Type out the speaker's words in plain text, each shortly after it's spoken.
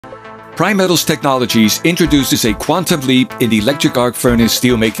Primetals Technologies introduces a quantum leap in electric arc furnace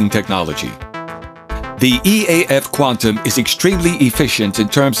steelmaking technology. The EAF Quantum is extremely efficient in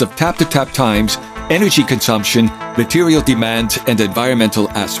terms of tap-to-tap times, energy consumption, material demand, and environmental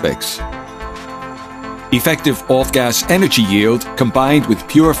aspects. Effective off-gas energy yield combined with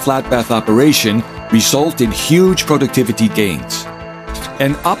pure flat bath operation result in huge productivity gains.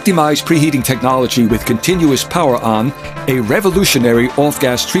 An optimized preheating technology with continuous power on, a revolutionary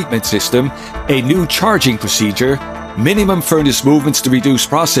off-gas treatment system, a new charging procedure, minimum furnace movements to reduce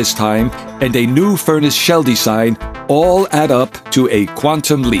process time, and a new furnace shell design all add up to a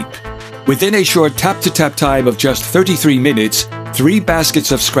quantum leap. Within a short tap-to-tap time of just 33 minutes, 3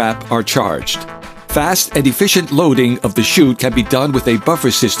 baskets of scrap are charged. Fast and efficient loading of the chute can be done with a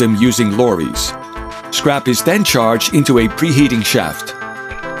buffer system using lorries. Scrap is then charged into a preheating shaft.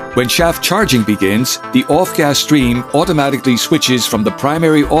 When shaft charging begins, the off-gas stream automatically switches from the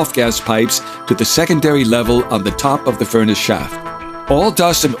primary off-gas pipes to the secondary level on the top of the furnace shaft. All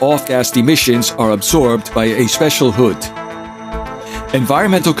dust and off-gas emissions are absorbed by a special hood.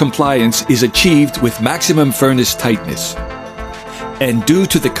 Environmental compliance is achieved with maximum furnace tightness. And due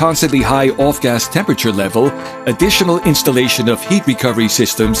to the constantly high off-gas temperature level, additional installation of heat recovery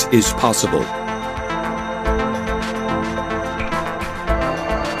systems is possible.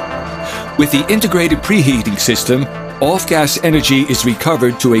 With the integrated preheating system, off-gas energy is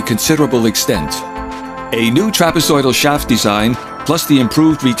recovered to a considerable extent. A new trapezoidal shaft design plus the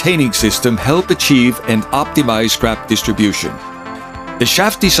improved retaining system help achieve and optimize scrap distribution. The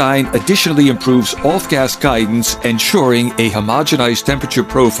shaft design additionally improves off-gas guidance, ensuring a homogenized temperature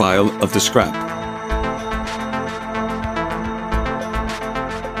profile of the scrap.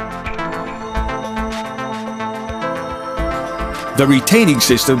 The retaining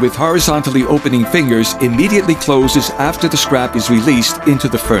system with horizontally opening fingers immediately closes after the scrap is released into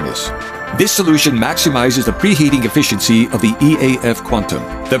the furnace. This solution maximizes the preheating efficiency of the EAF Quantum.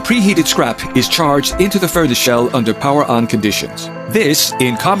 The preheated scrap is charged into the furnace shell under power-on conditions. This,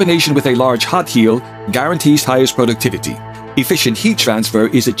 in combination with a large hot heel, guarantees highest productivity. Efficient heat transfer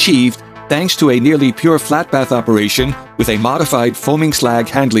is achieved thanks to a nearly pure flat bath operation with a modified foaming slag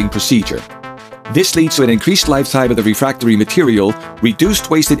handling procedure. This leads to an increased lifetime of the refractory material, reduced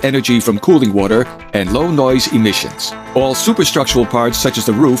wasted energy from cooling water, and low noise emissions. All superstructural parts such as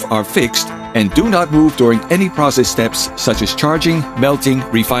the roof are fixed and do not move during any process steps such as charging, melting,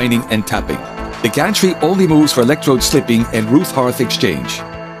 refining, and tapping. The gantry only moves for electrode slipping and roof hearth exchange.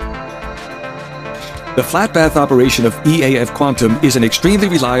 The flat bath operation of EAF Quantum is an extremely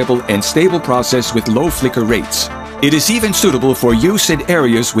reliable and stable process with low flicker rates. It is even suitable for use in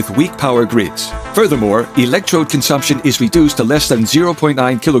areas with weak power grids. Furthermore, electrode consumption is reduced to less than 0.9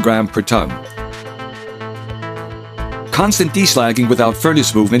 kg per ton. Constant deslagging without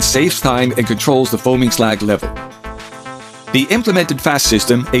furnace movement saves time and controls the foaming slag level. The implemented fast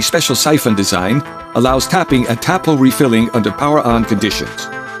system, a special siphon design, allows tapping and tap hole refilling under power-on conditions.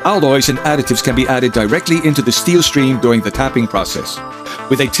 Alloys and additives can be added directly into the steel stream during the tapping process.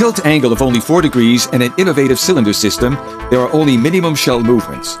 With a tilt angle of only 4 degrees and an innovative cylinder system, there are only minimum shell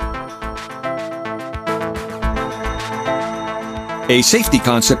movements. A safety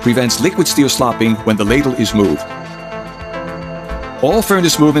concept prevents liquid steel slopping when the ladle is moved. All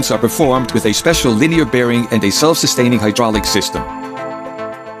furnace movements are performed with a special linear bearing and a self-sustaining hydraulic system.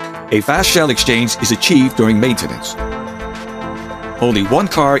 A fast shell exchange is achieved during maintenance. Only 1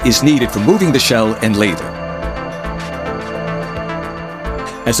 car is needed for moving the shell and ladle.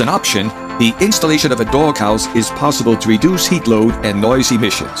 As an option, the installation of a doghouse is possible to reduce heat load and noise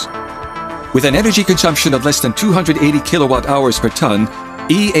emissions. With an energy consumption of less than 280 kilowatt-hours per ton,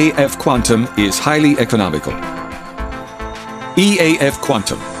 EAF Quantum is highly economical. EAF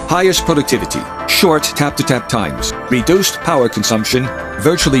Quantum, highest productivity, short tap-to-tap times, reduced power consumption,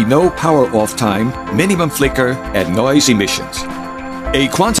 virtually no power off time, minimum flicker, and noise emissions. A quantum